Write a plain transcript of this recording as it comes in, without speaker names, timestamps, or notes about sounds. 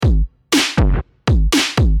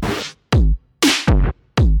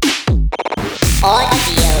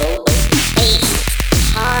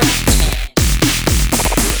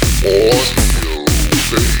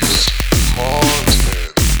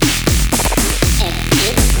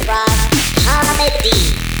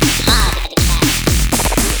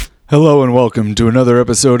Hello and welcome to another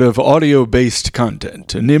episode of Audio-Based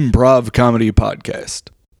Content, an improv comedy podcast.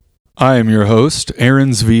 I am your host,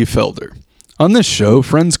 Aarons V. Felder. On this show,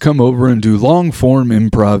 friends come over and do long-form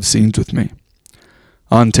improv scenes with me.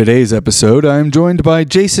 On today's episode, I am joined by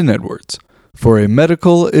Jason Edwards for a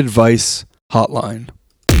medical advice hotline.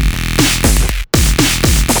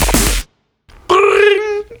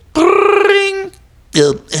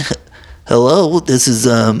 Hello, this is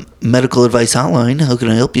Medical Advice Hotline. How can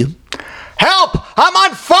I help you? Help! I'm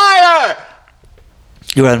on fire!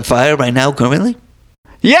 You're on fire right now, currently?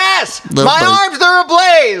 Yes! Little My bit. arms are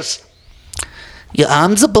ablaze! Your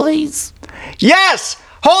arms ablaze? Yes!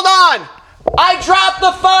 Hold on! I dropped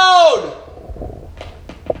the phone!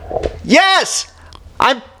 Yes!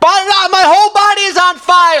 My whole body is on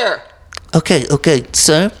fire! Okay,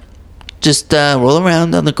 sir. Just roll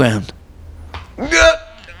around on the ground.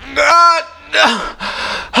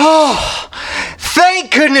 Oh,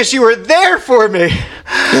 thank goodness you were there for me.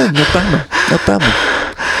 Yeah, no problem.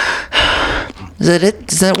 Is that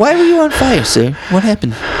it? Why were you on fire, sir? What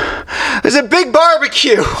happened? There's a big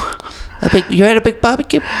barbecue. You're at a big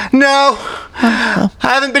barbecue? No, I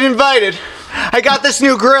haven't been invited. I got this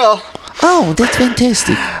new grill. Oh, that's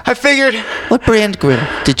fantastic. I figured What brand grill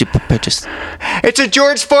did you purchase? it's a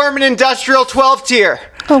George Foreman Industrial 12 tier.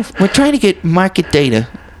 Oh, we're trying to get market data,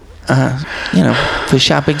 for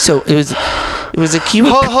shopping. So it was a key.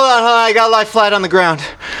 Hold on. I gotta lie flat on the ground.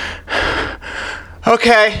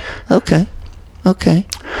 Okay. Okay.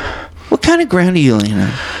 What kind of ground are you laying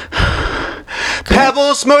on?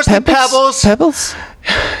 Pebbles, mostly pebbles. Pebbles?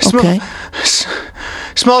 Okay.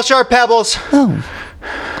 Small, sharp pebbles. Oh,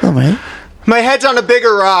 all right. My head's on a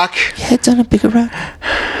bigger rock. Your head's on a bigger rock.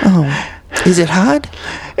 Oh, is it hard?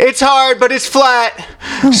 It's hard, but it's flat.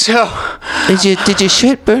 So, Did your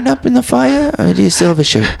shirt burn up in the fire, or do you still have a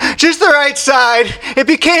shirt? just the right side. It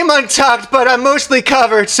became untucked, but I'm mostly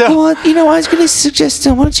covered, so... Well, I was going to suggest,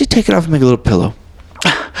 why don't you take it off and make a little pillow?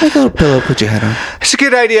 Make a little pillow, put your head on. It's a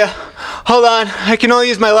good idea. Hold on. I can only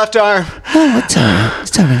use my left arm. Oh, it's all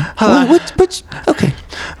right. Hold on. Okay.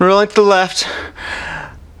 Rolling to the left.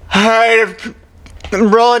 All right.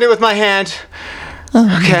 I'm rolling it with my hand.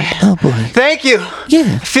 Oh, Okay. Oh, boy. Thank you.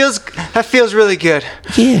 Yeah. That feels really good.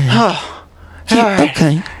 Yeah. Oh, Yeah, all right.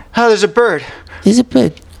 okay. Oh, there's a bird. Is it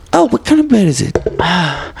bird? Oh, what kind of bird is it?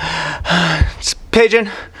 It's a pigeon.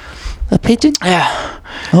 A pigeon? Yeah.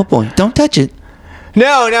 Oh, boy. Don't touch it.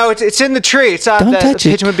 No, it's in the tree. It's Don't the touch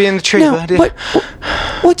it. pigeon would be in the tree. No,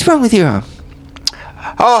 what's wrong with your arm?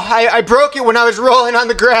 Oh, I broke it when I was rolling on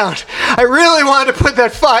the ground. I really wanted to put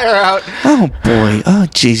that fire out. Oh, boy. Oh,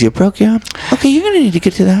 jeez, you broke your arm? Okay, you're going to need to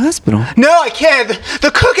get to the hospital. No, I can't.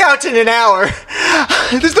 The cookout's in an hour.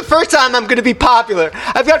 This is the first time I'm going to be popular.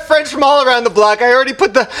 I've got friends from all around the block. I already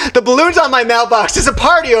put the balloons on my mailbox. There's a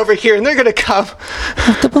party over here, and they're going to come.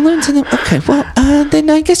 Oh, the balloons in the... Okay, well, then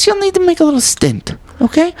I guess you'll need to make a little stint,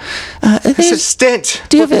 okay? It's a stint.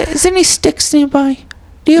 Is there any sticks nearby?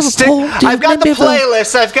 Do you have a pole? I've got the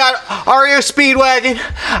playlist. I've got REO Speedwagon.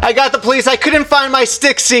 I got the police. I couldn't find my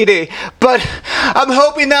Styx CD, but I'm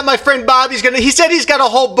hoping that my friend Bobby's gonna. He said he's got a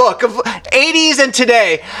whole book of 80s and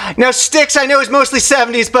today. Now Styx I know is mostly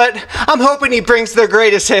 70s, but I'm hoping he brings their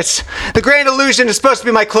greatest hits. The Grand Illusion is supposed to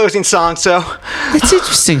be my closing song, so. That's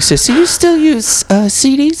interesting, sir. So you still use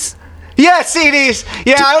CDs? Yeah, CDs.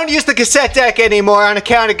 Yeah, I don't use the cassette deck anymore on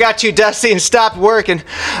account it got too dusty and stopped working.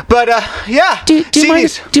 But yeah, Do you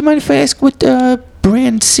CDs. mind if I ask what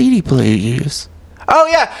brand CD player you use? Oh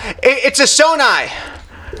yeah, it's a Sonai.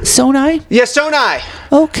 Sonai? Yeah, Sonai.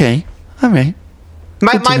 Okay. All right.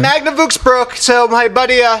 My Good to know. Magnavox broke, so my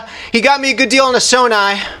buddy, he got me a good deal on a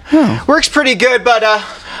Sonai. Oh. Works pretty good, but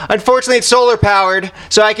unfortunately it's solar powered,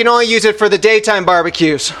 so I can only use it for the daytime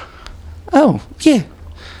barbecues. Oh, yeah.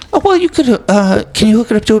 Oh, well, you could, can you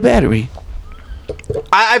hook it up to a battery?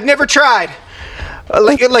 I've never tried.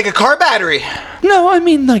 Like a car battery. No, I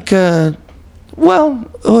mean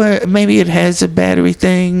or maybe it has a battery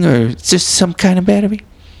thing, or it's just some kind of battery.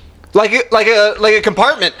 Like a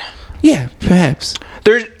compartment. Yeah, perhaps.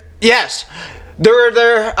 Yes.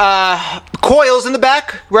 There are coils in the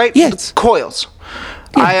back, right? Yes. Coils.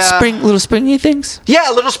 Yeah, little springy things. Yeah,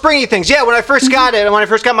 little springy things. Yeah, when I first got it, when I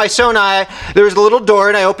first got my Sonai, there was a little door,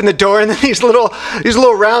 and I opened the door, and then these little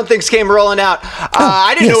round things came rolling out.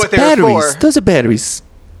 I didn't know what they batteries. were for. Those are batteries.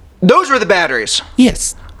 Those were the batteries.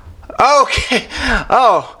 Yes. Okay.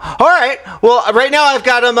 Oh, all right. Well, right now I've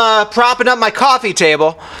got them propping up my coffee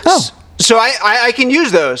table. Oh. So I can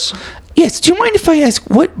use those. Yes. Do you mind if I ask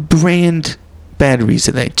what brand batteries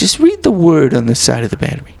are they? Just read the word on the side of the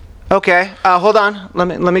battery. Okay. Hold on. Let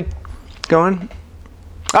me go in.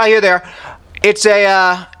 Ah, here they are. It's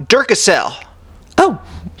a Duracell. Oh,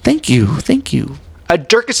 thank you. A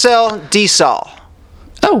Duracell D-Sol.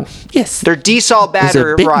 Oh, yes. They're D-Sol battery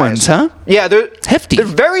Those are big ones, huh? Yeah, they're Hefty. They're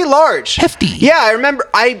very large. Hefty. Yeah, I remember.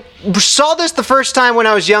 I saw this the first time when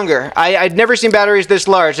I was younger. I'd never seen batteries this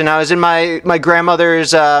large, and I was in my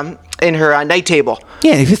grandmother's in her night table.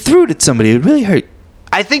 Yeah, if you threw it at somebody, it would really hurt.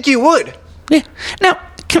 I think you would. Yeah. Now,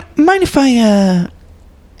 mind if I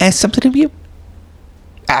ask something of you?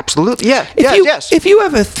 Absolutely. Yeah. Yes. If you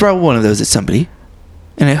ever throw one of those at somebody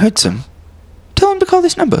and it hurts them, tell them to call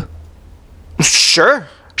this number. Sure,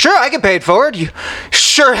 I can pay it forward. You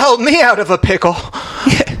sure held me out of a pickle.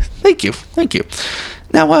 Yeah, thank you.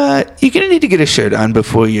 Now, you're going to need to get a shirt on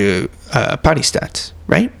before your party starts,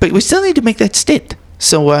 right? But we still need to make that stint.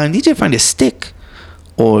 So I need you to find a stick,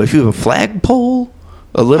 or if you have a flagpole,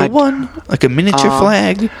 a little one, like a miniature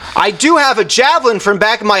flag. I do have a javelin from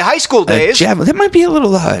back in my high school days. A javelin. That might be a little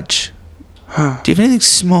large. Huh. Do you have anything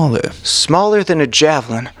smaller? Smaller than a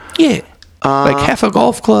javelin? Yeah. Like half a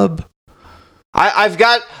golf club. I've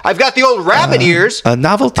got the old rabbit ears. A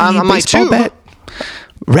novelty baseball bat.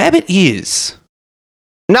 Rabbit ears.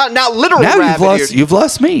 Not literal now rabbit ears. You've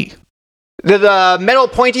lost me. The metal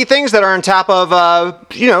pointy things that are on top of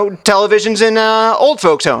televisions in old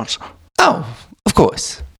folks' homes. Oh, of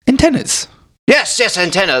course. Antennas. Yes,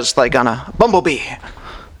 antennas like on a bumblebee.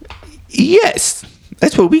 Yes,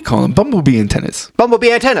 that's what we call them, bumblebee antennas.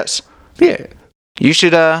 Bumblebee antennas. Yeah. You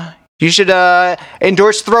should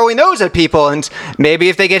endorse throwing those at people, and maybe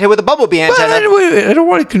if they get hit with a bumblebee antenna. I don't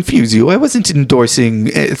want to confuse you. I wasn't endorsing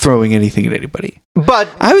throwing anything at anybody. But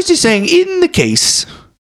I was just saying, in the case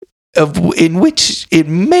in which it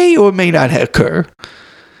may or may not occur,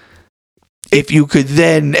 if you could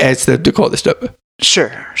then ask them to call this number.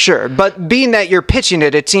 Sure. But being that you're pitching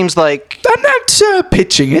it, it seems like... I'm not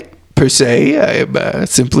pitching it, per se. I'm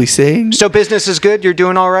simply saying... So business is good? You're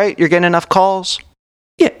doing all right? You're getting enough calls?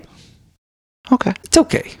 Yeah. Okay. It's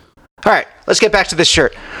okay. All right, let's get back to this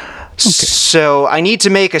shirt. Okay. So I need to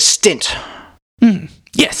make a stint.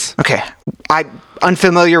 Yes. Okay. I'm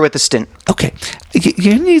unfamiliar with the stint. Okay.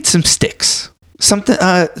 You need some sticks. Something,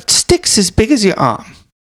 sticks as big as your arm.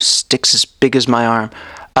 Sticks as big as my arm.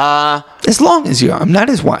 As long as your arm, not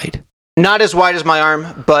as wide. Not as wide as my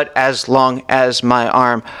arm, but as long as my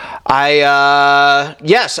arm. I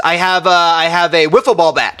have a wiffle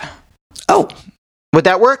ball bat. Oh. Would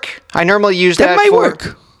that work? I normally use that might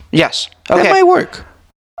work. Yes. Okay. That might work.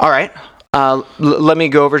 All right. Let me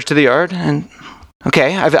go over to the yard and...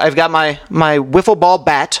 Okay, I've got my wiffle ball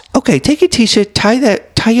bat. Okay, take your t-shirt, tie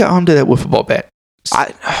your arm to that wiffle ball bat.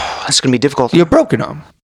 That's going to be difficult. Your broken arm.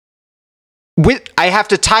 I have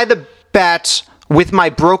to tie the bat with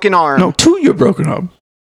my broken arm. No, to your broken arm.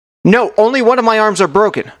 No, only one of my arms are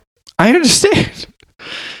broken. I understand.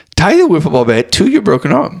 Tie the wiffle ball bat to your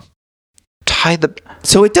broken arm.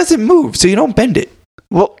 So it doesn't move, so you don't bend it.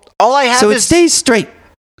 Well, all I have so it stays straight.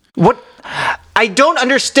 What? I don't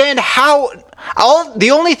understand how...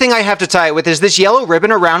 The only thing I have to tie it with is this yellow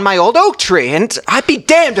ribbon around my old oak tree, and I'd be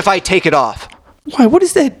damned if I take it off. Why? What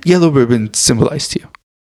does that yellow ribbon symbolize to you?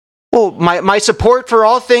 Well, my support for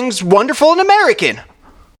all things wonderful and American.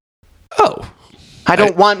 Oh. I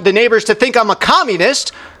don't want the neighbors to think I'm a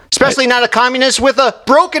communist, especially not a communist with a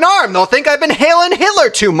broken arm. They'll think I've been hailing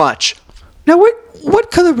Hitler too much. Now, what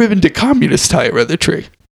color ribbon do communists tie around their tree?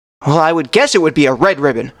 Well, I would guess it would be a red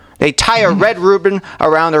ribbon. They tie a red ribbon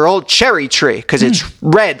around their old cherry tree because it's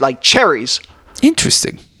red like cherries.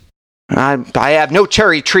 Interesting. I have no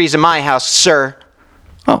cherry trees in my house, sir.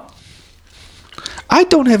 Oh. I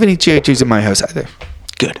don't have any cherry trees in my house either.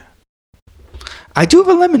 Good. I do have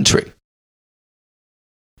a lemon tree.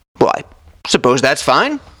 Well, I suppose that's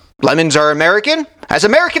fine. Lemons are American. As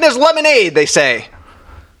American as lemonade, they say.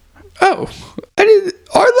 Oh. Are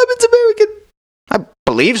lemons American? I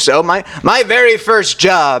believe so. My very first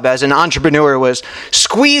job as an entrepreneur was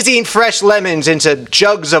squeezing fresh lemons into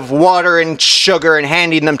jugs of water and sugar and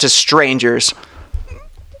handing them to strangers.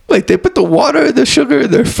 Wait, they put the water and the sugar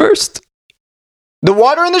in there first? The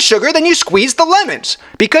water and the sugar, then you squeeze the lemons.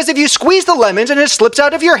 Because if you squeeze the lemons and it slips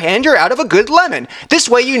out of your hand, you're out of a good lemon. This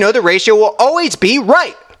way you know the ratio will always be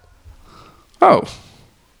right. Oh,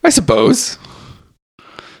 I suppose.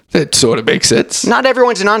 That sort of makes sense. Not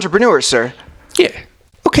everyone's an entrepreneur, sir. Yeah.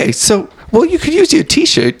 Okay, so, well, you could use your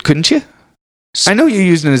t-shirt, couldn't you? I know you're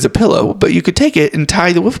using it as a pillow, but you could take it and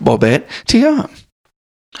tie the wiffle ball bat to your arm.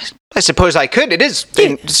 I suppose I could.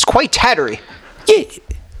 It's quite tattery. Yeah.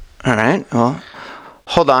 All right, well,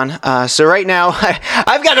 hold on. So right now,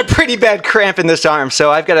 I've got a pretty bad cramp in this arm,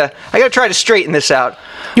 so I've got to try to straighten this out.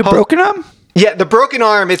 Your broken arm? Yeah, the broken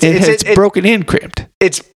arm. It's broken and cramped.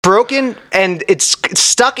 It's broken and it's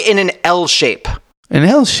stuck in an L shape. An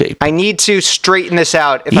L shape. I need to straighten this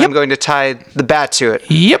out if I'm going to tie the bat to it.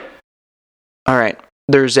 Yep. All right.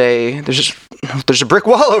 There's a brick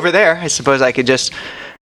wall over there. I suppose I could just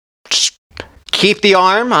keep the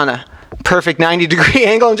arm on a perfect 90-degree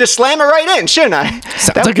angle and just slam it right in, shouldn't I?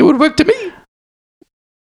 Sounds like it would work to me.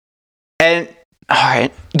 And all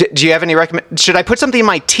right. Do you have any should I put something in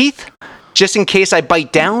my teeth just in case I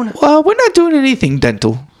bite down? Well, we're not doing anything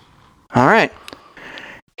dental. All right.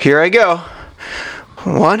 Here I go.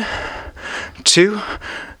 1, 2,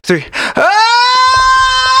 3.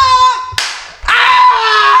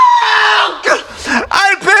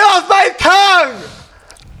 I bit off my tongue!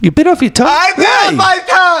 You bit off your tongue? I bit off my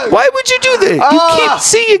tongue! Why would you do that?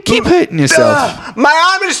 You keep hurting yourself. My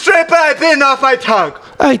arm is straight, but I bit off my tongue.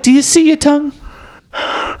 All right, do you see your tongue?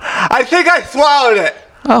 I think I swallowed it.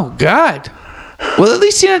 Oh, God. Well, at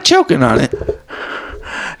least you're not choking on it.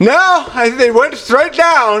 No, it went straight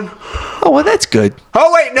down. Oh, well, that's good.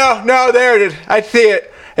 Oh, wait, no, there it is. I see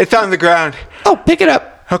it. It's on the ground. Oh, pick it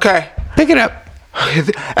up. Okay. Pick it up.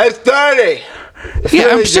 It's dirty. Yeah,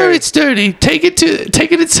 I'm sure it's dirty. Take it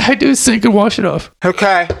inside to a sink and wash it off.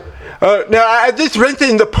 Okay. No, I just rinsed it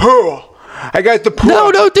in the pool. I got the pool.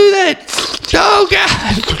 No, don't do that. Oh,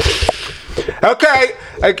 God. Okay.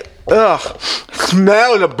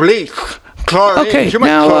 Smell the bleach. Chlorine. Okay,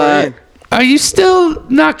 now, are you still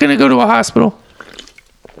not going to go to a hospital?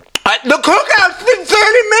 The cookout's in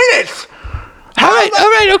 30 minutes. All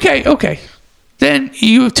right, okay. Then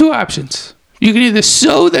you have two options. You can either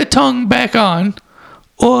sew the tongue back on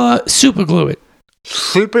or super glue it.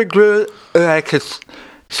 Super glue? I could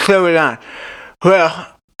sew it on. Well,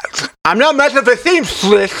 I'm not much of a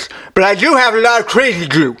seamstress, but I do have a lot of crazy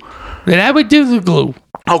glue. Then I would do the glue.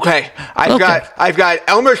 Okay, I've got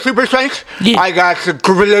Elmer Super Strength. Yeah. I got some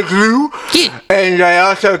Gorilla Glue. Yeah. And I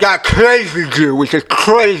also got Crazy Glue, which is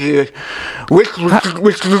crazy. Which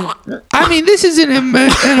I mean, this is an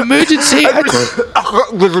emergency.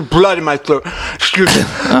 There's blood in my throat. Excuse me.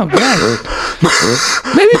 Oh, God.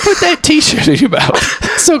 Maybe put that T-shirt in your mouth.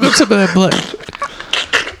 Soak up some of that blood.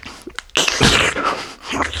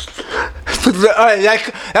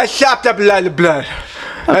 That chopped up a lot of blood.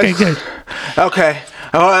 Okay, good. Okay.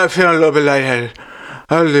 I'm feeling a little bit lightheaded.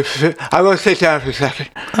 I will sit down for a second.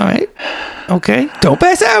 All right. Okay. Don't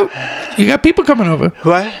pass out. You got people coming over.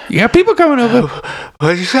 What? You got people coming over. What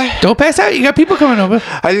did you say? Don't pass out. You got people coming over.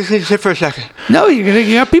 I just need to sit for a second. No, you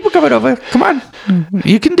got people coming over. Come on.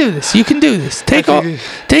 You can do this. Take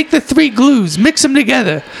the 3 glues, mix them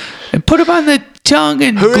together, and put them on the tongue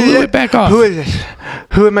and glue it back off. Who is this?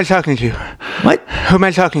 Who am I talking to? What? Who am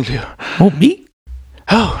I talking to? Oh, me?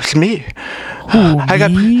 Oh, it's me. I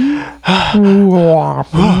got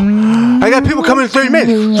people coming in 30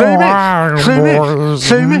 minutes.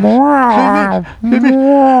 30 minutes.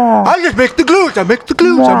 I just make the glues.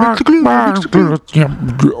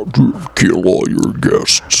 Kill all your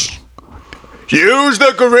guests. Use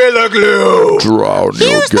the Gorilla Glue. Drown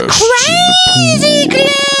your guests in the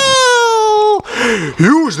pool.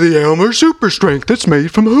 Use the Elmer Super Strength that's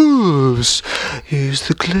made from hooves. Use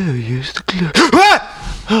the glue. Ah!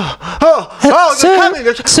 They're coming.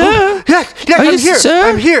 Sir? Yes, Are you,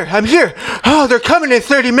 sir? I'm here. Oh, they're coming in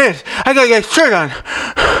 30 minutes. I gotta get a shirt on.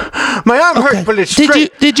 My arm hurts, but it's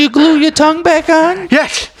straight. Did you glue your tongue back on?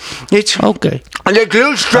 Yes. It's okay. The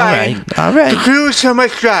glue's dry. All right. The glue is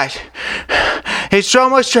almost dry. It's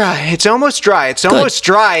almost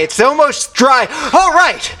dry. All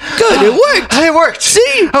right. Good. It worked.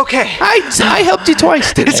 See? Okay. I helped you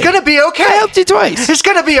twice today. It's gonna be okay. I helped you twice. It's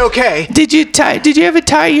gonna be okay. Did you ever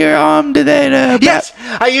tie your arm to that? Yes.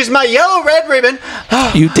 I used my yellow-red ribbon.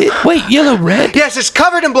 You did? Wait, yellow-red? Yes, it's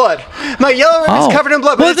covered in blood. My yellow ribbon's covered in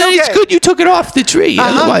blood, but well, then it's good you took it off the tree.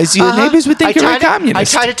 Otherwise, your neighbors would think you're a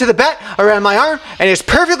communist. I tied it to the bat around my arm, and it's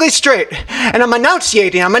perfectly straight. And I'm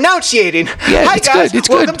annunciating. Yeah, Hi, guys.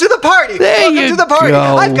 Welcome to the party. Welcome to the party. Go.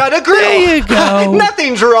 I've got a grill. There you go.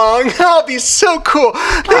 Nothing's wrong. I'll be so cool.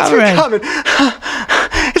 Thanks for coming.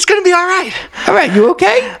 It's going to be all right. All right. You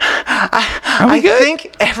okay? I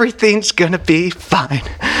think everything's going to be fine.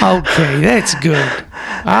 Okay. That's good.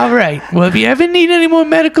 All right. Well, if you ever need any more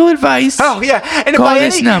medical advice, oh yeah, and call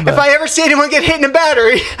this number. If I ever see anyone get hit in a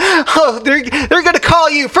battery, they're gonna call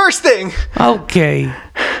you first thing. Okay.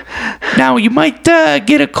 Now you might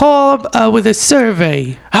get a call with a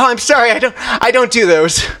survey. Oh, I'm sorry, I don't do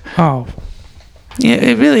those. Oh. Yeah,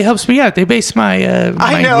 it really helps me out. They base my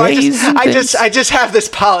I know. I just have this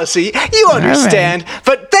policy. You understand. Right.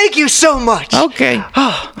 But thank you so much. Okay.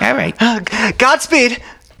 Oh, all right. Godspeed.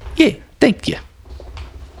 Yeah. Thank you.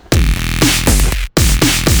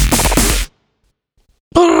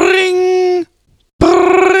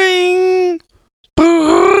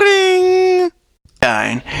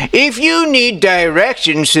 9. If you need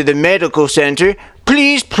directions to the medical center,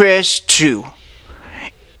 please press 2.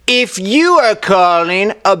 If you are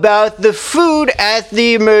calling about the food at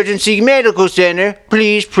the emergency medical center,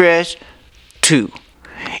 please press 2.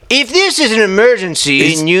 If this is an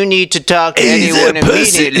emergency and you need to talk to anyone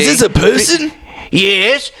immediately... Is this a person?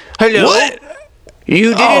 Yes. Hello? What? You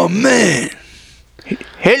didn't... Oh, man.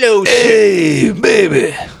 Hello, sir. Hey,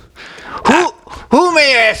 baby. Who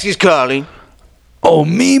may I ask is calling? Oh,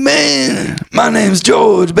 me, man. My name's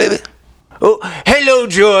George, baby. Oh, hello,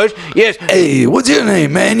 George. Yes. Hey, what's your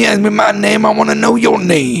name, man? You asked me my name. I want to know your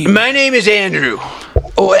name. My name is Andrew.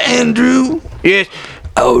 Oh, Andrew? Yes.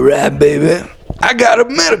 All right, baby. I got a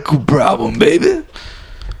medical problem, baby.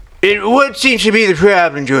 What seems to be the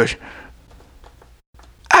problem, George?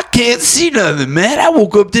 I can't see nothing, man. I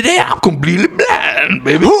woke up today. I'm completely blind,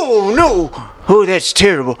 baby. Oh, no. Oh, that's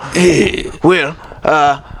terrible. Hey.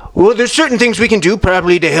 Well, there's certain things we can do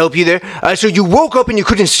probably to help you there. So you woke up and you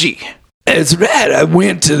couldn't see. That's right. I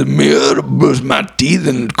went to the mirror to brush my teeth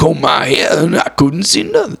and comb my hair, and I couldn't see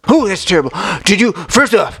nothing. Oh, that's terrible.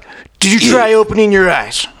 First off, did you try opening your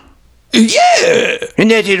eyes? Yeah.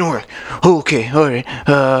 And that didn't work. Okay, all right.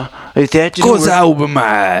 If that didn't Of course, work... I open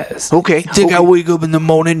my eyes. Okay. You think I wake up in the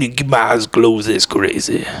morning and keep my eyes closed? That's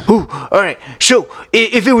crazy. Ooh, all right. So,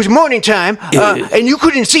 if it was morning time, and you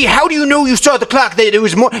couldn't see, how do you know you saw the clock that it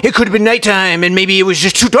was it could have been nighttime, and maybe it was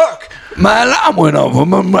just too dark? My alarm went off. When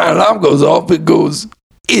my alarm goes off, it goes,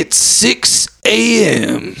 it's 6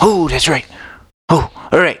 a.m. Oh, that's right. Oh,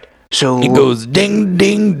 all right. So... It goes ding,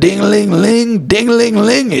 ding, ding-a-ling-ling,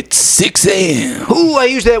 ding-a-ling-ling. It's 6 a.m. Oh, I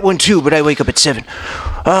use that one too, but I wake up at 7.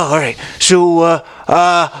 Oh, all right. So,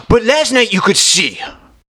 but last night you could see.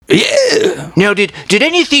 Yeah. Now, did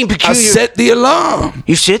anything peculiar... I set the alarm.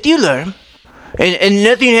 You set the alarm? And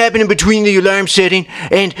nothing happened in between the alarm setting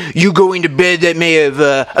and you going to bed that may have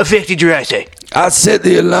affected your eyesight? I set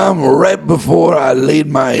the alarm right before I laid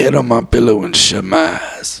my head on my pillow and shut my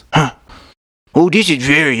eyes. Huh. Oh, this is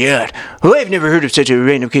very odd. Oh, I've never heard of such a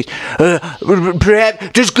random case.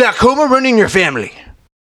 Perhaps, does glaucoma run in your family?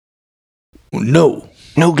 No.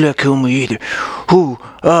 No glaucoma either. Oh,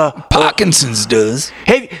 Parkinson's does.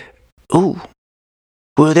 Oh,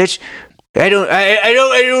 well, that's... I don't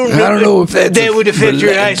know if that would affect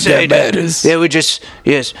your eyesight. That matters. That would just...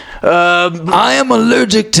 Yes. I am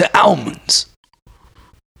allergic to almonds.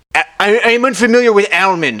 I am unfamiliar with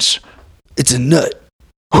almonds. It's a nut.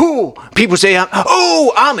 Oh, people say,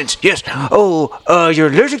 almonds, yes. Oh, you're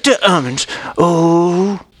allergic to almonds.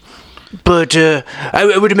 Oh, but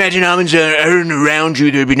I would imagine almonds are around you.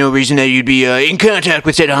 There'd be no reason that you'd be in contact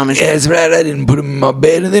with said almonds. Yeah, that's right. I didn't put them in my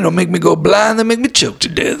bed, and they don't make me go blind. They make me choke to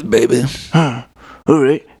death, baby. Huh, all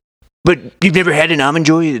right. But you've never had an almond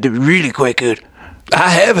joy? They're really quite good. I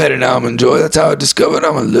have had an almond joy. That's how I discovered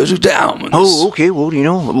I'm allergic to almonds. Oh, okay. Well,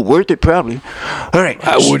 worth it probably. All right.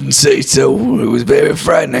 I wouldn't say so. It was very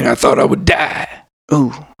frightening. I thought I would die.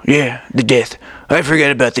 Oh, yeah, the death. I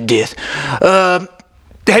forgot about the death.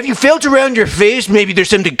 Have you felt around your face? Maybe there's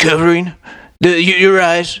something covering your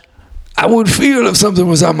eyes? I would feel if something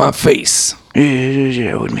was on my face. Yeah,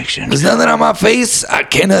 it would make sense. There's nothing on my face I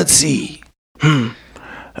cannot see.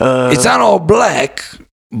 It's not all black,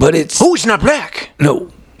 but it's... Oh, it's not black. No.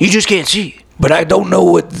 You just can't see. But I don't know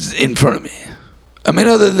what's in front of me. I mean,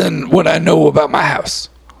 other than what I know about my house.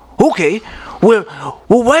 Okay. Well,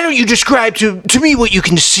 why don't you describe to me what you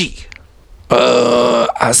can see?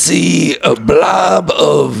 I see a blob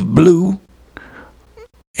of blue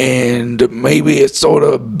and maybe a sort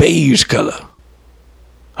of beige color.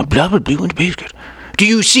 A blob of blue and a beige color. Do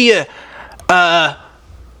you see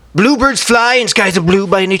bluebirds fly in skies of blue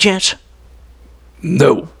by any chance?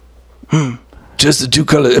 No. Just the two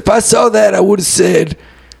colors. If I saw that, I would have said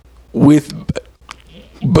with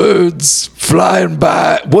birds flying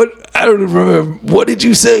by. What? I don't remember. What did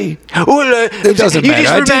you say? Well, it doesn't matter. You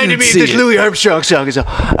just reminded me of this Louis Armstrong song.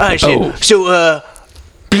 So,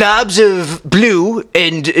 blobs of blue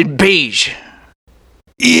and beige.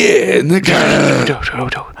 Yeah, and they're kind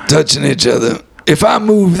of touching each other. If I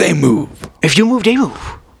move, they move. If you move, they move.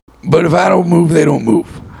 But if I don't move, they don't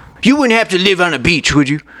move. You wouldn't have to live on a beach, would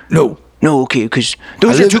you? No. No, okay, because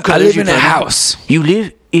those are two colors. I live in a house. You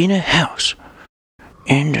live in a house.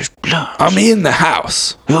 And there's blobs. I'm in the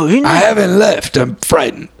house. Oh, in I haven't left. I'm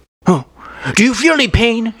frightened. Oh. Do you feel any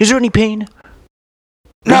pain? Is there any pain?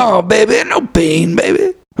 No, baby. No pain,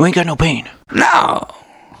 baby. You ain't got no pain. No.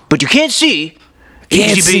 But you can't see. You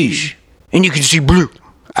can see beige. And you can see blue.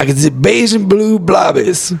 I can see beige and blue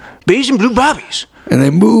blobbies. Beige and blue blobbies. And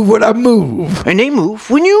they move when I move. And they move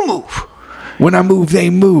when you move. When I move, they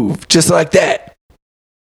move. Just like that.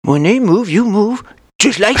 When they move, you move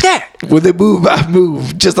just like that. When they move, I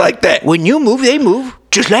move just like that. When you move, they move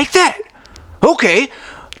just like that. Okay.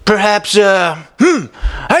 Perhaps, I've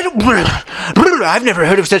never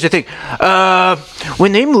heard of such a thing.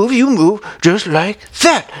 When they move, you move just like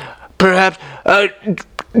that. Perhaps,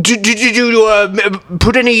 did you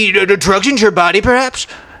put any drugs into your body, perhaps?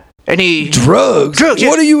 Any drugs? Drugs, yes.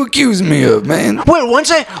 What are you accusing me of, man? Well,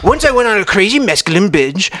 once I went on a crazy mescaline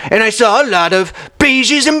binge, and I saw a lot of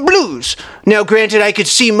beiges and blues. Now, granted, I could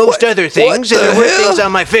see most other things, and there were things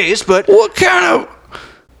on my face, but... What kind of...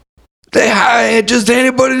 They hire just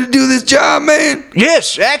anybody to do this job, man?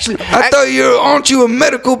 Yes, actually. Aren't you a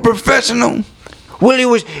medical professional? Well, it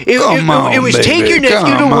was baby, take your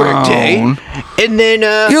nephew to work day, and then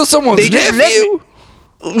you're someone's nephew.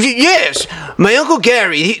 Yes, my Uncle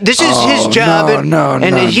Gary. This is his job, he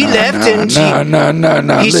left,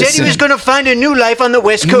 he said he was going to find a new life on the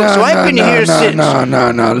West Coast. So I've been here since.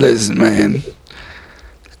 No. Listen, man.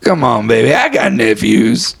 Come on, baby. I got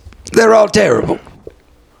nephews. They're all terrible.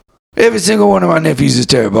 Every single one of my nephews is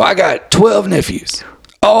terrible. I got 12 nephews.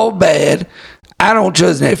 All bad. I don't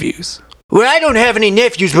trust nephews. Well, I don't have any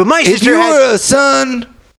nephews, but my sister has... If you were a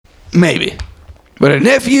son, maybe. But a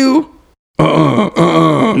nephew?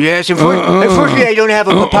 Yes, unfortunately, I don't have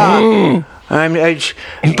a papa. I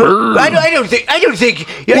don't think...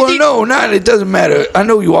 It doesn't matter. I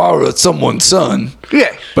know you are someone's son.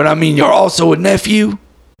 Yes. But I mean, you're also a nephew,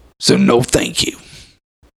 so no thank you.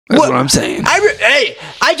 That's what I'm saying.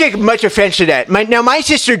 I take much offense to that. My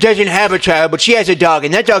sister doesn't have a child, but she has a dog,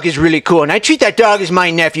 and that dog is really cool. And I treat that dog as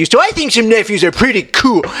my nephew, so I think some nephews are pretty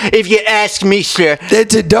cool, if you ask me, sir.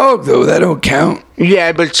 That's a dog, though. That don't count.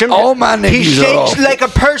 Yeah, but all my nephews he are awful. shakes like a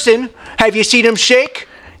person. Have you seen him shake?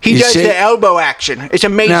 He does the elbow action. It's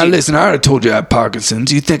amazing. Now, listen, I already told you I have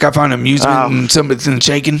Parkinson's. You think I find amusement in somebody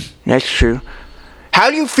shaking? That's true. How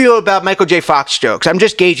do you feel about Michael J. Fox jokes? I'm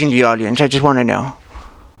just gauging the audience. I just want to know.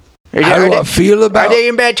 How do I feel about Are they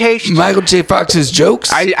in bad taste? Michael J. Fox's jokes?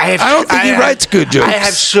 I don't think he writes good jokes. I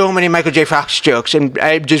have so many Michael J. Fox jokes, and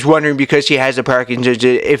I'm just wondering, because he has the Parkinson's,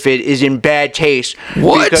 if it is in bad taste.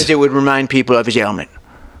 What? Because it would remind people of his ailment.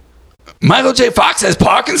 Michael J. Fox has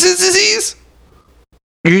Parkinson's disease?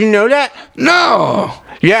 You didn't know that? No.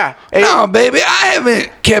 Yeah. No, baby, I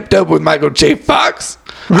haven't kept up with Michael J. Fox.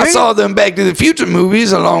 Really? I saw them Back to the Future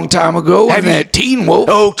movies a long time ago. And that Teen Wolf.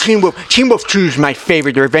 Oh, Teen Wolf. Teen Wolf 2 is my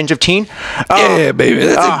favorite. The Revenge of Teen. Yeah, baby.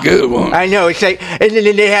 That's a good one. I know. It's like, and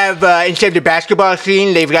then they have, instead of the basketball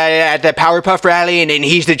scene, they've got it at the Powerpuff Rally, and then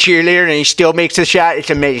he's the cheerleader, and he still makes the shot.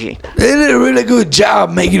 It's amazing. They did a really good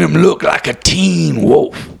job making him look like a Teen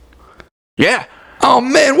Wolf. Yeah. Oh,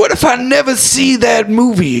 man, what if I never see that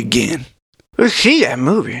movie again? Let's see that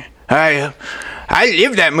movie. I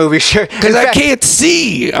live that movie, sir. Because I can't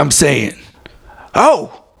see, I'm saying.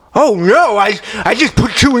 Oh no, I just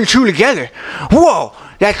put 2 and 2 together. Whoa,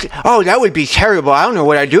 that would be terrible. I don't know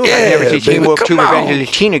what I'd do if I never see Teen Wolf 2 Revenge of the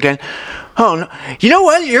Teen again. Oh, no. You know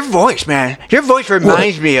what? Your voice, man. Your voice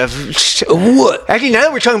reminds me of... What? Actually, now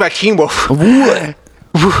that we're talking about Teen Wolf... What?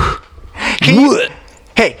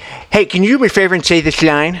 Hey, can you do me a favor and say this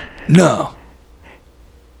line? No.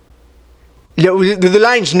 The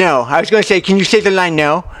line's no. I was going to say, can you say the line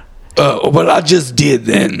no? Well, I just did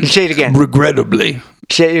then. Say it again. Regrettably.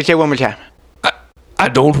 Say it one more time. I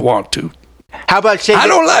don't want to. How about I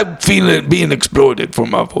don't like being exploited for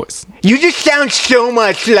my voice. You just sound so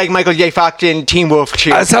much like Michael J. Fox in Teen Wolf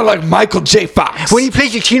 2. I sound like Michael J. Fox. When he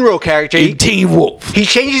plays the Teen Wolf character. In Teen Wolf. He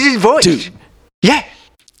changes his voice. Dude. Yeah.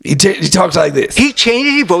 He talks like this. He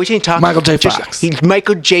changes his voice and talks. Michael J. Fox. He's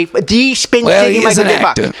Michael J. The Spin City Michael J.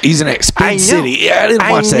 Fox. He's an actor. Spin City. Yeah, I didn't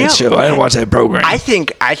watch that show. I didn't watch that program. I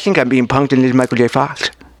think I'm being punked into Michael J. Fox.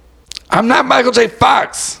 I'm not Michael J.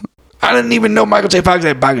 Fox. I didn't even know Michael J. Fox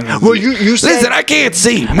had Parkinson's. Well, you said... Listen, I can't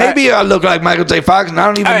see. Maybe I look like Michael J. Fox, and I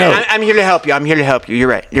don't even know. I'm here to help you. You're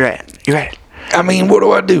right. I mean, what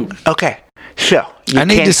do I do? Okay, so... I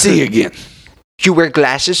need to see again. Do you wear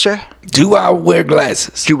glasses, sir? Do I wear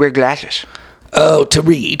glasses? Do you wear glasses? Oh, to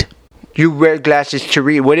read. You wear glasses to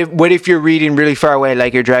read. What if you're reading really far away,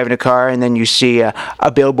 like you're driving a car, and then you see a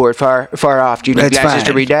billboard far off? Do you need glasses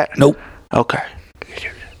to read that? Nope. Okay.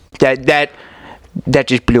 That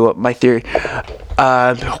just blew up my theory.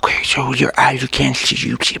 Okay, so your eyes, you can't see.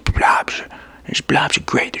 You see blobs. There's blobs of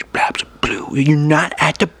gray. There's blobs of blue. You're not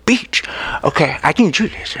at the beach. Okay, I can do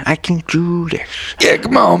this. Yeah,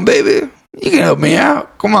 come on, baby. You can help me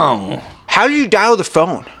out. Come on. How did you dial the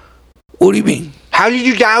phone? What do you mean? How did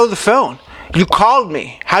you dial the phone? You called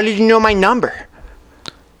me. How did you know my number?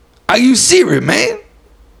 Are you Siri, man?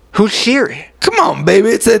 Who's Siri? Come on, baby.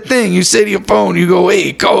 It's that thing. You say to your phone, you go,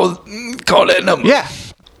 hey, call that number. Yeah.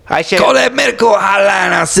 I said, Call that medical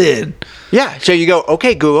hotline, I said. yeah. So you go,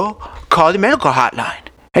 okay, Google, call the medical hotline.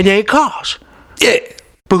 And then it calls. Yeah.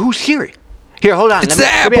 But who's Siri? Here, hold on. It's the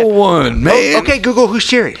Apple one, man. Okay, Google, who's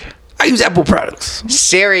Siri? I use Apple products.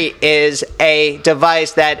 Siri is a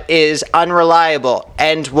device that is unreliable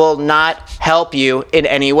and will not help you in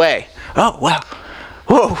any way. Oh, wow.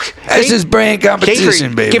 Whoa. That's just brand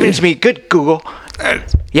competition, baby. Give it to me. Good, Google.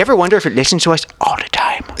 You ever wonder if it listens to us all the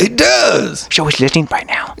time? It does. So it's listening right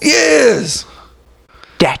now. Yes.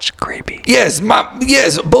 That's creepy. Yes,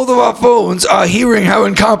 both of our phones are hearing how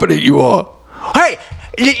incompetent you are. Hey,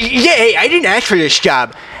 hey, I didn't ask for this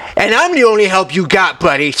job. And I'm the only help you got,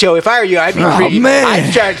 buddy. So if I were you, I'd be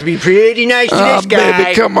I'd try to be pretty nice to this guy.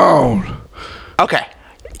 Baby, come on. Okay,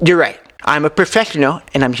 you're right. I'm a professional,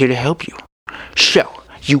 and I'm here to help you. So,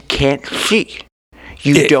 you can't see.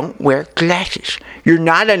 You don't wear glasses. You're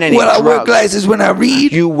not on any drugs. I wear glasses when I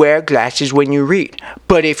read. You wear glasses when you read.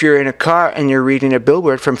 But if you're in a car and you're reading a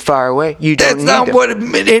billboard from far away, you don't need them. That's not what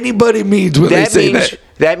anybody means when they say that.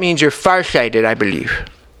 That means you're farsighted, I believe.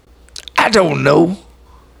 I don't know.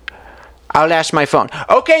 I'll ask my phone.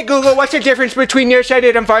 Okay, Google, what's the difference between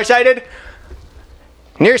nearsighted and farsighted?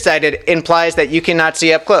 Nearsighted implies that you cannot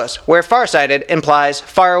see up close, where farsighted implies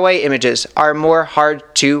faraway images are more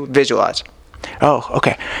hard to visualize. Oh,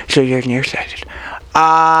 okay. So you're nearsighted.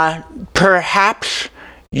 Perhaps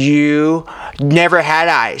you never had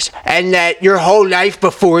eyes, and that your whole life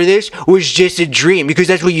before this was just a dream, because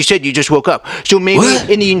that's what you said. You just woke up. So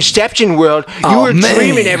maybe in the Inception world, you were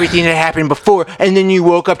dreaming everything that happened before, and then you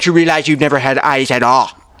woke up to realize you've never had eyes at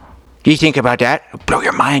all. Do you think about that? It'll blow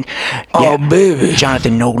your mind. Oh, baby.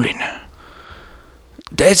 Jonathan Nolan.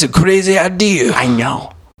 That's a crazy idea. I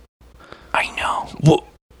know. Well,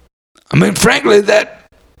 I mean, frankly, that...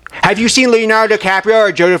 Have you seen Leonardo DiCaprio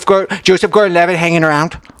or Joseph Gordon-Levitt hanging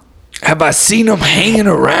around? Have I seen them hanging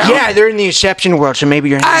around? Yeah, they're in the Inception world, so maybe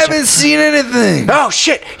you're in the I haven't seen anything. Oh,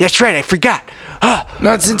 shit. That's right, I forgot.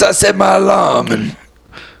 Not since I set my alarm and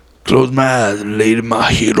closed my eyes and laid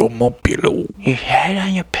my head on my pillow. Your head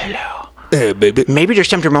on your pillow. Yeah, baby. Maybe there's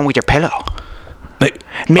something wrong with your pillow.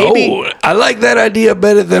 Maybe. Oh, I like that idea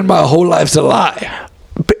better than my whole life's a lie.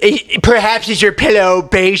 Perhaps is your pillow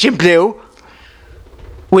beige and blue?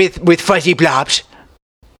 With fuzzy blobs?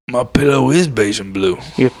 My pillow is beige and blue.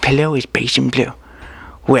 Your pillow is beige and blue.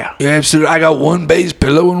 Well. Yeah, absolutely. I got one beige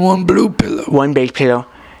pillow and one blue pillow. One beige pillow.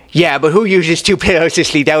 Yeah, but who uses 2 pillows to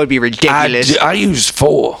sleep? That would be ridiculous. I use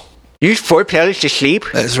 4. You use 4 pillows to sleep?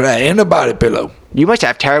 That's right, and a body pillow. You must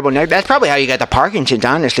have terrible neck. That's probably how you got the Parkinson's,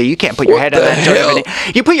 honestly. You can't put your head on that sort of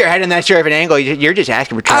an... You put your head on that sort of an angle, you're just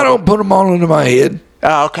asking for trouble. I don't put them all into my head.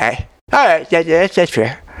 Oh, okay. All right, that's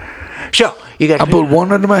fair. So, you got... I put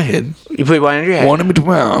one under my head. You put one under your head? One in between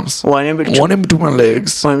my arms. One in between my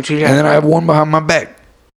legs. One in between your And then I have one behind my back.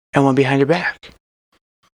 And one behind your back.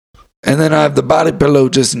 And then I have the body pillow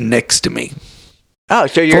just next to me. Oh,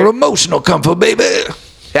 so you're... For emotional comfort, baby.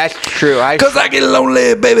 That's true. Because I get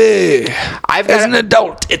lonely, baby. As an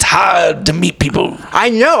adult, it's hard to meet people. I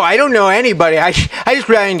know. I don't know anybody. I just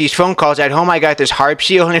rely on these phone calls. At home, I got this harp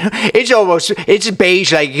seal, and it's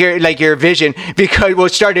beige like your vision, because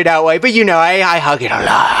it started out white. But I hug it a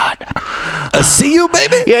lot. A seal,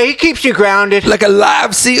 baby? Yeah, he keeps you grounded. Like a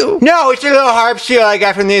live seal? No, it's a little harp seal I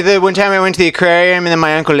got from the one time I went to the aquarium, and then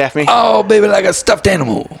my uncle left me. Oh, baby, like a stuffed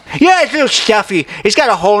animal. Yeah, it's a little stuffy. It's got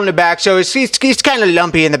a hole in the back, so it's kind of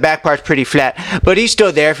lumpy, and the back part's pretty flat. But he's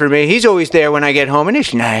still there for me. He's always there when I get home, and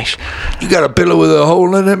it's nice. You got a pillow with a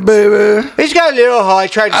hole in it, baby? It's got a little hole. I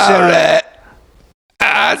tried to sell it. All right.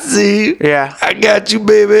 I see. Yeah. I got you,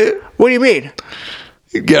 baby. What do you mean?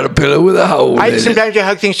 You got a pillow with a hole in it. Sometimes I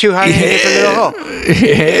hug things too hard and it's a little hole.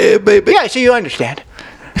 Yeah, baby. Yeah, so you understand.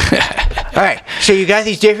 All right, so you got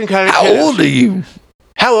these different colors. How old are you?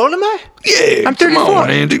 How old am I? Yeah, I'm 34. Come on,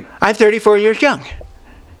 Andy. I'm 34 years young.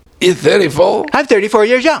 You're 34? I'm 34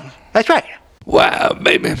 years young. That's right. Wow,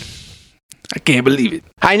 baby. I can't believe it.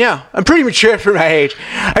 I know. I'm pretty mature for my age.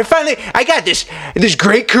 I got this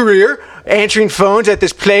great career answering phones at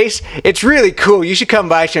this place. It's really cool. You should come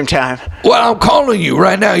by sometime. Well, I'm calling you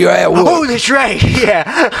right now. You're at work. Oh, that's right. Yeah.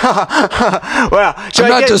 Well, so I'm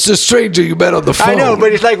not just a stranger you met on the phone. I know,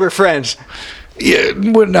 but it's like we're friends. Yeah,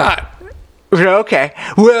 we're not. Okay.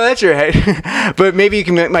 Well, that's all right. But maybe you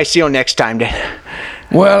can make my seal next time then.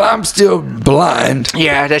 Well, I'm still blind.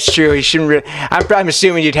 Yeah, that's true. You shouldn't really. I'm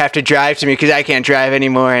assuming you'd have to drive to me because I can't drive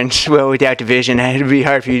anymore, and well, without the vision, it'd be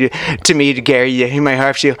hard for you to carry you in my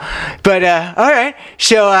harp seal. But all right,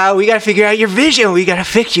 so we gotta figure out your vision. We gotta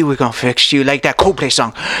fix you. We're gonna fix you like that Coldplay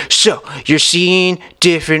song. So you're seeing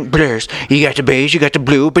different blurs. You got the beige, you got the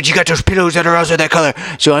blue, but you got those pillows that are also that color.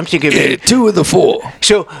 So I'm thinking, 2 of the 4.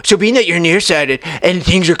 So being that you're nearsighted and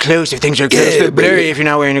things are close, if things are close, they're blurry if you're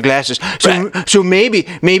not wearing the glasses. So maybe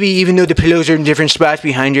even though the pillows are in different spots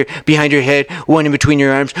behind your head, one in between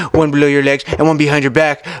your arms, one below your legs, and one behind your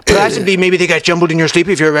back, possibly maybe they got jumbled in your sleep.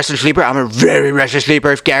 If you're a restless sleeper, I'm a very restless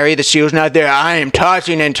sleeper. If Gary the Seal's not there, I am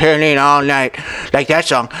tossing and turning all night, like that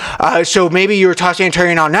song. So maybe you were tossing and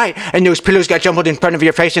turning all night, and those pillows got jumbled in front of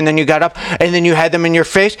your face, and then you got up, and then you had them in your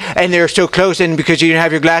face, and they were so close, and because you didn't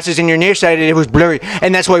have your glasses and you're nearsighted, it was blurry,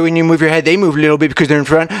 and that's why when you move your head, they move a little bit because they're in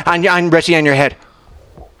front, on resting on your head.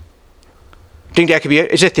 Think that could be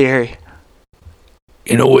it? It's a theory.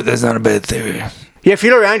 You know what? That's not a bad theory. Yeah,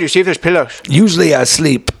 feel around you, see if there's pillows. Usually I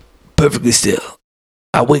sleep perfectly still.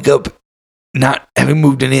 I wake up not having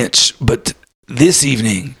moved an inch, but this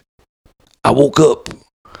evening I woke up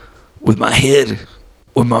with my head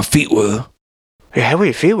where my feet were. Yeah, where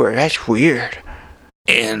your feet were? That's weird.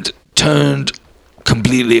 And turned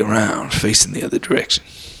completely around, facing the other direction.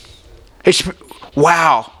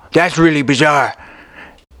 Wow, that's really bizarre.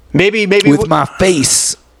 Maybe with my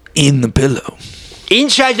face in the pillow.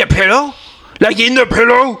 Inside the pillow? Like in the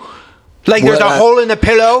pillow? Like there's a hole in the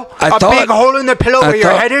pillow? Big hole in the pillow where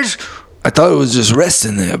your head is? I thought it was just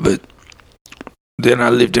resting there, but then I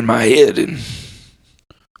lived in my head and,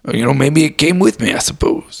 maybe it came with me, I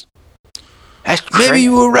suppose. That's crazy. Maybe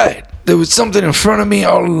you were right. There was something in front of me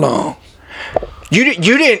all along. You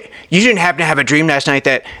didn't happen to have a dream last night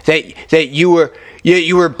that you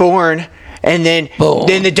were born and then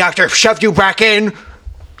the doctor shoved you back in?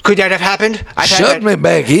 Could that have happened? Shoved me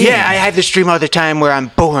back in? Yeah, I have this dream all the time where I'm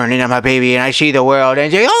born and I'm a baby and I see the world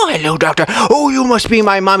and say, oh, hello, doctor. Oh, you must be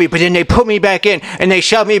my mommy. But then they put me back in and they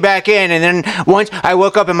shoved me back in. And then once I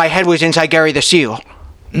woke up and my head was inside Gary the Seal.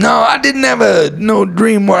 No, I didn't have no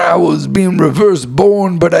dream where I was being reverse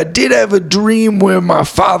born, but I did have a dream where my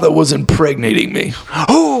father was impregnating me.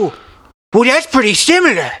 Oh, well, that's pretty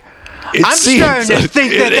similar. I'm starting to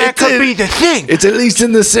think that could be the thing. It's at least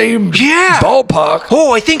in the same ballpark.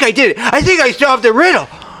 Oh, I think I did it. I think I solved the riddle.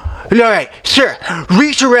 All right, sir,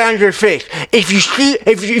 reach around your face. If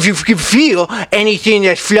you can feel anything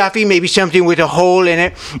that's fluffy, maybe something with a hole in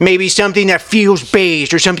it, maybe something that feels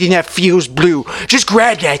beige or something that feels blue, just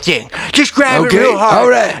grab that thing. Just grab it real hard. All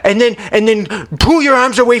right. And then pull your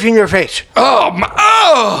arms away from your face.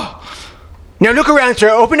 Oh. Now look around, sir.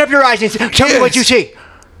 Open up your eyes and tell me what you see.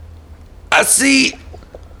 I see.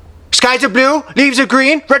 Skies are blue, leaves are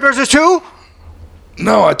green, red roses too?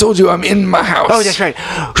 No, I told you I'm in my house. Oh, that's right.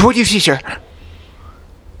 What do you see, sir?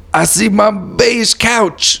 I see my beige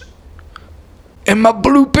couch and my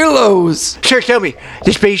blue pillows. Sir, tell me,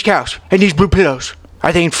 this beige couch and these blue pillows,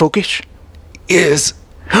 are they in focus? Yes.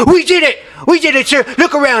 We did it! We did it, sir!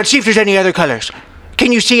 Look around, see if there's any other colors.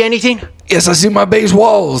 Can you see anything? Yes, I see my beige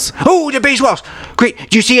walls. Oh, the beige walls. Great.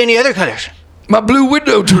 Do you see any other colors? My blue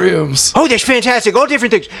window trims. Oh, that's fantastic. All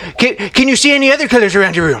different things. Can you see any other colors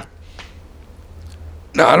around your room?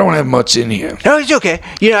 No, I don't have much in here. No, it's okay.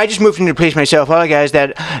 I just moved into the place myself. All I got is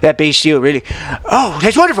that beige steel, really. Oh,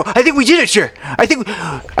 that's wonderful. I think we did it, sir. I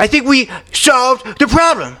think we solved the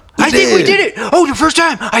problem. I think we did it. Oh, the first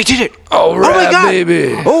time. I did it. All right, oh my God.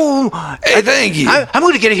 baby. Oh. Hey, thank you. I'm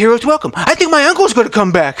going to get a hero's welcome. I think my uncle's going to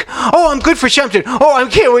come back. Oh, I'm good for something. Oh, I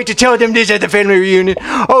can't wait to tell them this at the family reunion.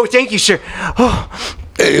 Oh, thank you, sir. Oh.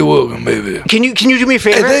 Hey, you're welcome, baby. Can you do me a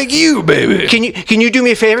favor? Hey, thank you, baby. Can you do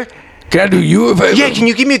me a favor? Can I do you a favor? Yeah, can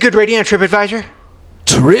you give me a good rating on TripAdvisor?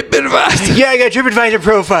 TripAdvisor? Yeah, I got a TripAdvisor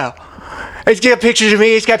profile. It's got pictures of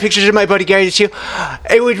me. It's got pictures of my buddy Gary the Seal.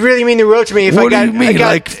 It would really mean the world to me if what do you mean? You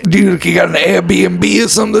got an Airbnb or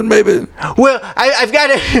something, maybe? Well, I've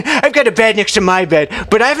got a bed next to my bed,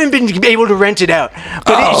 but I haven't been able to rent it out.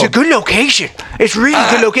 But it's a good location. It's really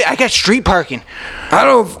good location. I got street parking. I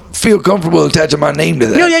don't feel comfortable attaching my name to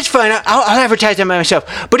that. No, that's fine. I'll advertise that myself.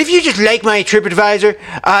 But if you just like my TripAdvisor,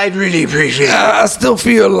 I'd really appreciate it. I still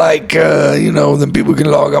feel like, then people can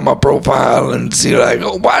log on my profile and see,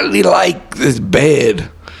 why did he like this bed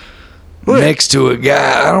next to a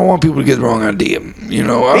guy? I don't want people to get the wrong idea.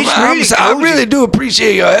 I really do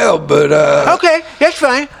appreciate your help, but... Okay, that's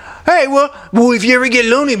fine. All right, well, if you ever get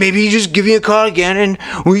lonely, maybe you just give me a call again and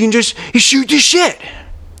we can just shoot the shit.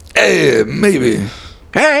 Hey, maybe.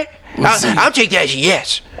 All right. I'll take that as a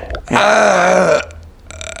yes. I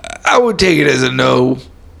would take it as a no.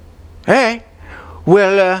 All right.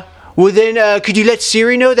 Well, then, could you let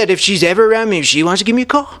Siri know that if she's ever around me, if she wants to give me a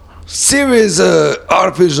call? Siri's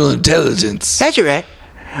artificial intelligence. That's all right.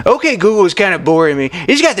 Okay, Google's kind of boring me.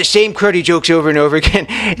 It's got the same cruddy jokes over and over again.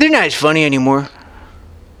 They're not as funny anymore.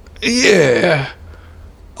 Yeah.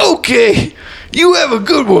 Okay. You have a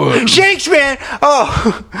good one. Thanks, man.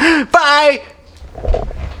 Oh, bye.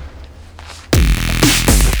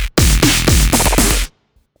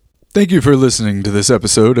 Thank you for listening to this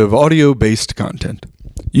episode of audio-based content.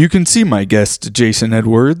 You can see my guest, Jason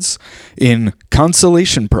Edwards, in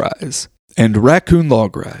Consolation Prize and Raccoon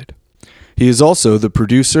Log Ride. He is also the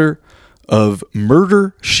producer of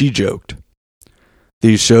Murder, She Joked.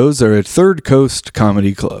 These shows are at Third Coast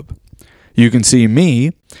Comedy Club. You can see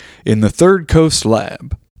me in the Third Coast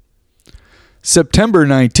Lab. September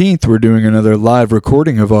 19th, we're doing another live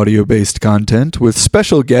recording of audio-based content with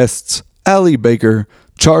special guests Allie Baker,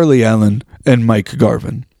 Charlie Allen, and Mike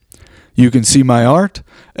Garvin. You can see my art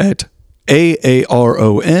at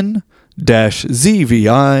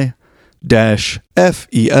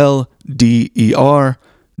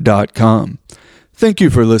aaron-zvi-felder.com. Thank you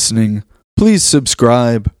for listening. Please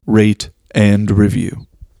subscribe, rate, and review.